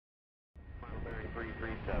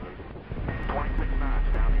337. 26 knots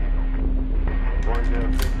down the angle.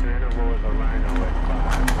 106 interval is a rhino at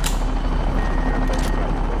 5.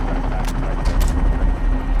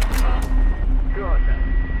 Good.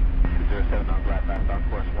 207 on glide path on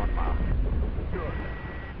course 1 mile. Good.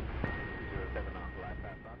 207 on glide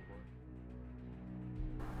path on course.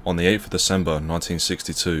 On the 8th of December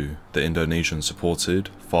 1962, the Indonesian-supported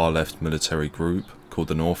far-left military group called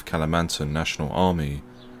the North Kalimantan National Army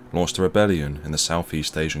launched a rebellion in the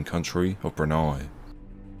Southeast Asian country of Brunei.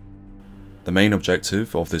 The main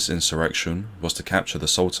objective of this insurrection was to capture the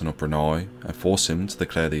Sultan of Brunei and force him to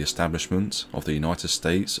declare the establishment of the United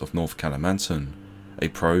States of North Kalimantan, a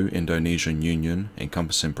pro-Indonesian union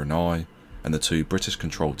encompassing Brunei and the two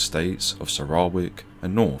British-controlled states of Sarawak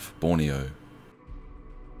and North Borneo.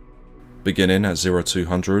 Beginning at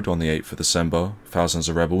 0200 on the 8th of December, thousands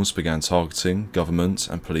of rebels began targeting government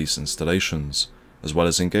and police installations, as well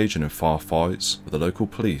as engaging in firefights with the local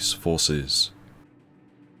police forces.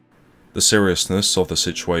 The seriousness of the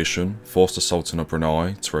situation forced the Sultan of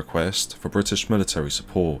Brunei to request for British military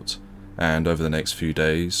support, and over the next few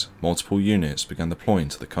days, multiple units began deploying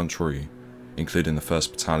to the country, including the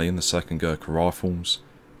 1st Battalion the 2nd Gurkha Rifles,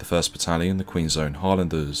 the 1st Battalion the Queen's Own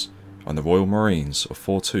Highlanders, and the Royal Marines of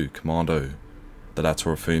 4-2 Commando, the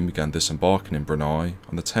latter of whom began disembarking in Brunei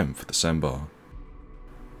on the 10th of December.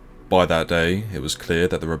 By that day, it was clear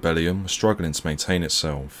that the rebellion was struggling to maintain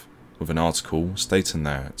itself, with an article stating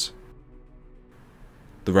that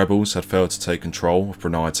the rebels had failed to take control of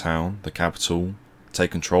Brunei town, the capital,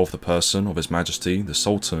 take control of the person of His Majesty the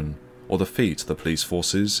Sultan, or defeat the police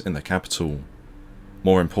forces in the capital.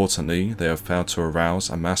 More importantly, they have failed to arouse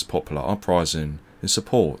a mass popular uprising in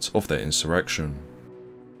support of their insurrection.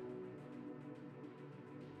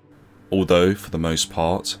 Although, for the most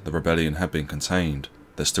part, the rebellion had been contained,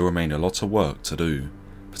 there still remained a lot of work to do,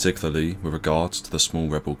 particularly with regards to the small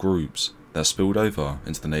rebel groups that spilled over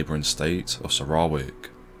into the neighbouring state of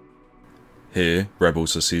Sarawak. Here,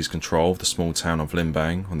 rebels had seized control of the small town of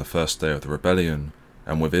Limbang on the first day of the rebellion,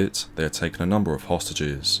 and with it they had taken a number of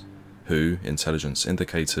hostages, who, intelligence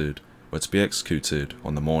indicated, were to be executed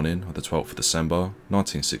on the morning of the 12th of December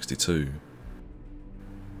 1962.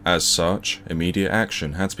 As such, immediate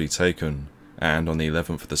action had to be taken, and on the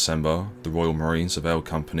 11th of December, the Royal Marines of L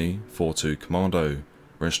Company 4-2 Commando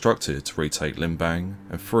were instructed to retake Limbang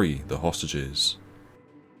and free the hostages.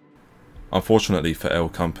 Unfortunately for L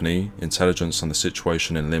Company, intelligence on the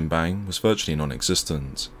situation in Limbang was virtually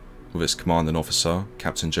non-existent, with its commanding officer,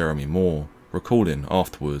 Captain Jeremy Moore, recalling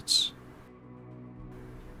afterwards.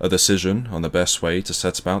 A decision on the best way to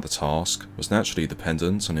set about the task was naturally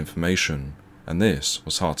dependent on information, and this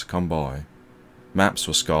was hard to come by. Maps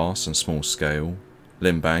were scarce and small scale.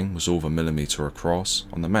 Limbang was all of a millimetre across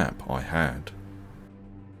on the map I had.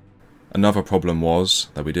 Another problem was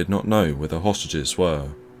that we did not know where the hostages were.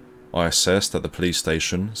 I assessed that the police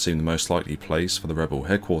station seemed the most likely place for the rebel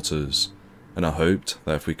headquarters, and I hoped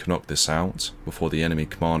that if we could knock this out before the enemy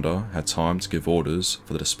commander had time to give orders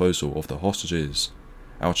for the disposal of the hostages,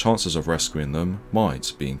 our chances of rescuing them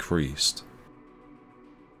might be increased.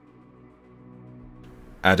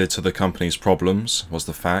 Added to the company's problems was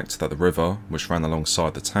the fact that the river, which ran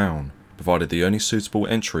alongside the town, provided the only suitable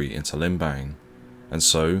entry into Limbang, and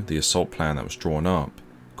so the assault plan that was drawn up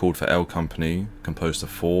called for L Company, composed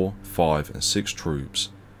of 4, 5 and 6 troops,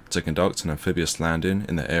 to conduct an amphibious landing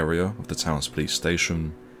in the area of the town's police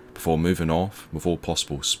station, before moving off with all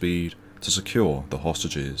possible speed to secure the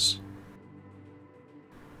hostages.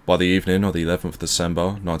 By the evening of the 11th of December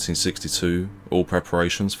 1962, all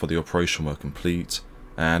preparations for the operation were complete,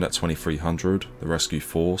 and at 2300 the rescue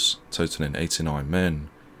force, totaling 89 men,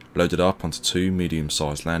 loaded up onto 2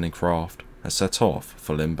 medium-sized landing craft and set off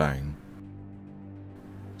for Limbang.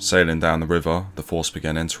 Sailing down the river, the force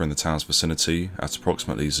began entering the town's vicinity at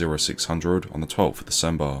approximately 0600 on the 12th of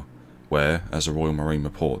December, where, as a Royal Marine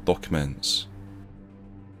report documents,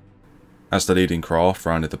 as the leading craft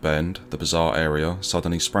rounded the bend, the bizarre area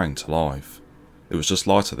suddenly sprang to life. It was just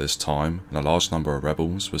light at this time, and a large number of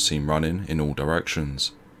rebels were seen running in all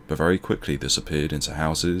directions, but very quickly disappeared into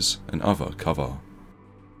houses and other cover.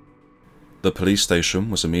 The police station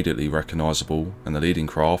was immediately recognisable, and the leading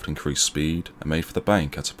craft increased speed and made for the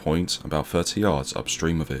bank at a point about 30 yards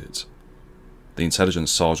upstream of it. The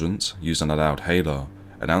intelligence sergeant, using a loud hailer,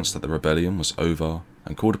 announced that the rebellion was over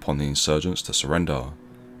and called upon the insurgents to surrender,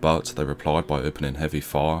 but they replied by opening heavy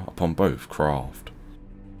fire upon both craft.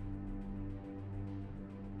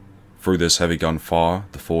 Through this heavy gunfire,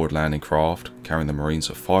 the forward landing craft, carrying the Marines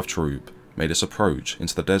of 5 Troop, made its approach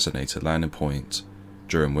into the designated landing point,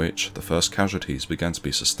 during which the first casualties began to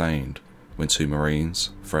be sustained, when 2 Marines,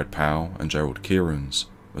 Fred Powell and Gerald Kierans,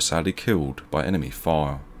 were sadly killed by enemy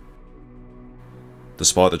fire.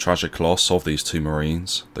 Despite the tragic loss of these 2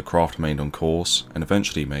 Marines, the craft remained on course and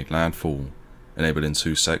eventually made landfall, enabling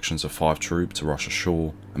 2 sections of 5 troop to rush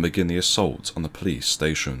ashore and begin the assault on the police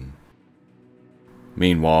station.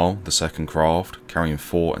 Meanwhile, the second craft, carrying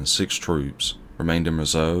 4 and 6 troops, remained in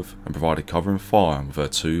reserve and provided cover and fire with her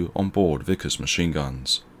 2 on-board Vickers machine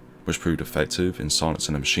guns, which proved effective in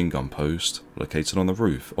silencing a machine gun post located on the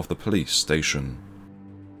roof of the police station.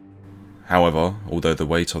 However, although the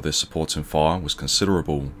weight of this supporting fire was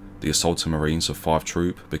considerable, the assaulting Marines of 5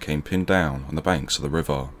 troop became pinned down on the banks of the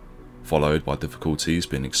river, followed by difficulties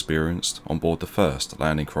being experienced on board the first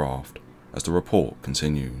landing craft, as the report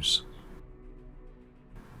continues.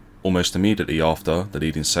 Almost immediately after the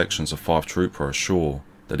leading sections of 5 troop were ashore,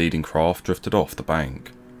 the leading craft drifted off the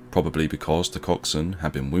bank, probably because the coxswain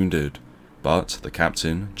had been wounded, but the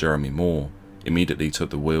captain, Jeremy Moore, immediately took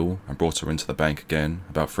the wheel and brought her into the bank again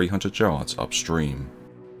about 300 yards upstream.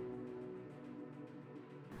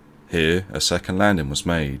 Here, a second landing was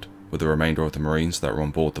made, with the remainder of the Marines that were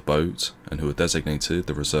on board the boat and who were designated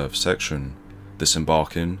the reserve section,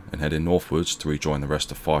 disembarking and heading northwards to rejoin the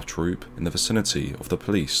rest of 5 troop in the vicinity of the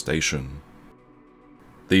police station.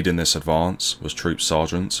 Leading this advance was Troop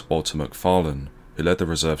Sergeant Walter Macfarlane, who led the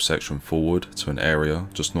reserve section forward to an area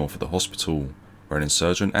just north of the hospital, where an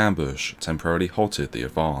insurgent ambush temporarily halted the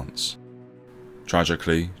advance.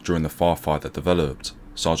 Tragically, during the firefight that developed,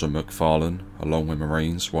 Sergeant Macfarlane, along with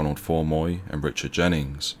Marines Ronald Formoy and Richard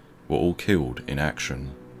Jennings, were all killed in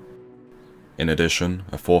action. In addition,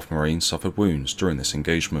 a 4th Marine suffered wounds during this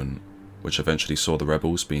engagement, which eventually saw the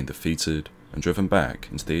rebels being defeated and driven back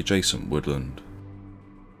into the adjacent woodland.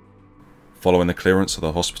 Following the clearance of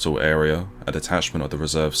the hospital area, a detachment of the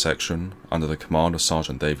reserve section, under the command of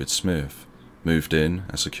Sergeant David Smith, moved in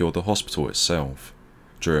and secured the hospital itself,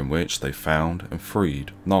 during which they found and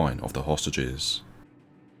freed 9 of the hostages.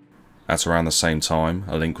 At around the same time,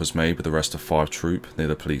 a link was made with the rest of 5 troop near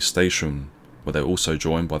the police station, where they were also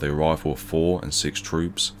joined by the arrival of 4 and 6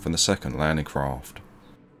 troops from the second landing craft.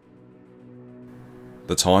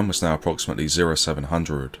 The time was now approximately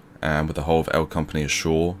 0700, and with the whole of L Company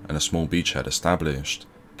ashore and a small beachhead established,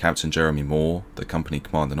 Captain Jeremy Moore, the company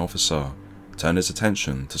commanding officer, turned his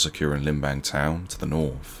attention to securing Limbang town to the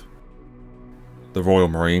north. The Royal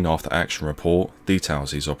Marine After Action report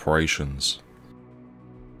details these operations.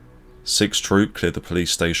 6 troop cleared the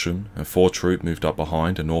police station and 4 troop moved up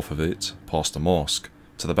behind and north of it, past the mosque,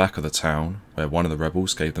 to the back of the town, where one of the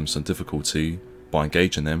rebels gave them some difficulty by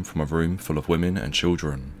engaging them from a room full of women and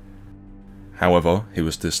children. However, he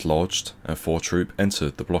was dislodged and 4 troop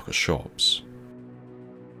entered the block of shops.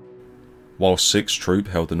 While 6 troop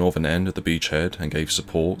held the northern end of the beachhead and gave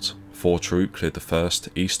support, 4 troop cleared the first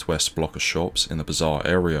east-west block of shops in the bazaar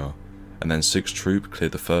area, and then 6 troop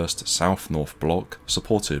cleared the first south-north block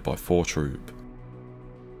supported by 4 troop.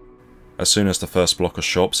 As soon as the first block of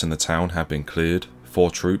shops in the town had been cleared,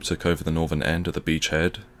 4 troop took over the northern end of the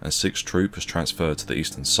beachhead and 6 troop was transferred to the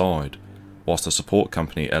eastern side, whilst the support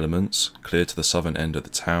company elements cleared to the southern end of the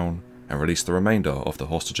town and released the remainder of the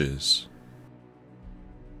hostages.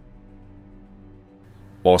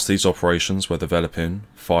 Whilst these operations were developing,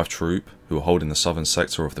 5 troop, who were holding the southern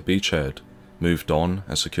sector of the beachhead, moved on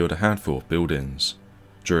and secured a handful of buildings,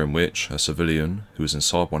 during which a civilian who was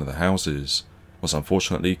inside one of the houses was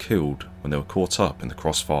unfortunately killed when they were caught up in the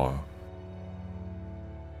crossfire.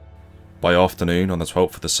 By afternoon on the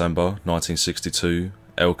 12th of December 1962,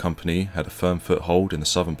 L Company had a firm foothold in the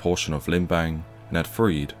southern portion of Limbang and had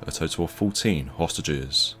freed a total of 14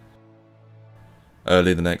 hostages.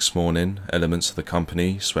 Early the next morning, elements of the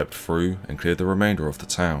company swept through and cleared the remainder of the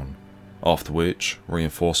town, after which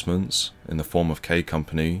reinforcements in the form of K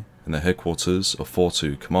Company and the headquarters of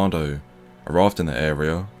 4-2 Commando arrived in the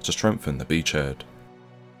area to strengthen the beachhead.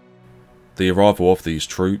 The arrival of these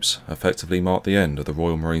troops effectively marked the end of the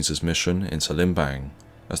Royal Marines' mission into Limbang,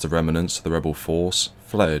 as the remnants of the rebel force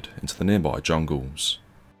fled into the nearby jungles.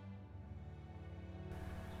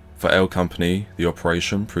 For L Company, the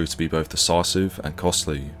operation proved to be both decisive and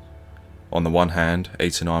costly. On the one hand,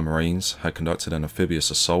 89 Marines had conducted an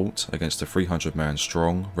amphibious assault against a 300-man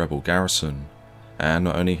strong rebel garrison, and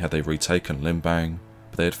not only had they retaken Limbang,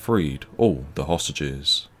 but they had freed all the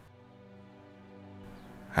hostages.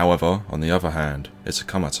 However, on the other hand, it had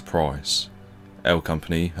come at a price. L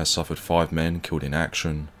Company has suffered 5 men killed in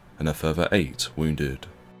action, and a further 8 wounded.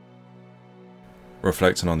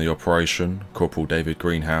 Reflecting on the operation, Corporal David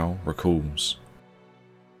Greenhow recalls,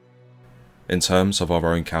 "In terms of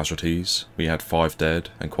our own casualties, we had 5 dead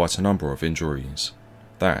and quite a number of injuries.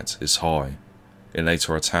 That is high. In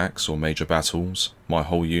later attacks or major battles, my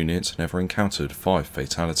whole unit never encountered 5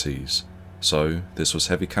 fatalities, so this was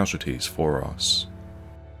heavy casualties for us.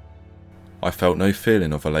 I felt no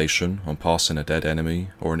feeling of elation on passing a dead enemy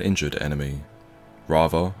or an injured enemy.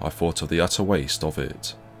 Rather, I thought of the utter waste of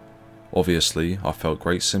it. Obviously, I felt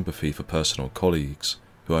great sympathy for personal colleagues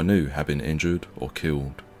who I knew had been injured or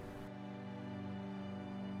killed.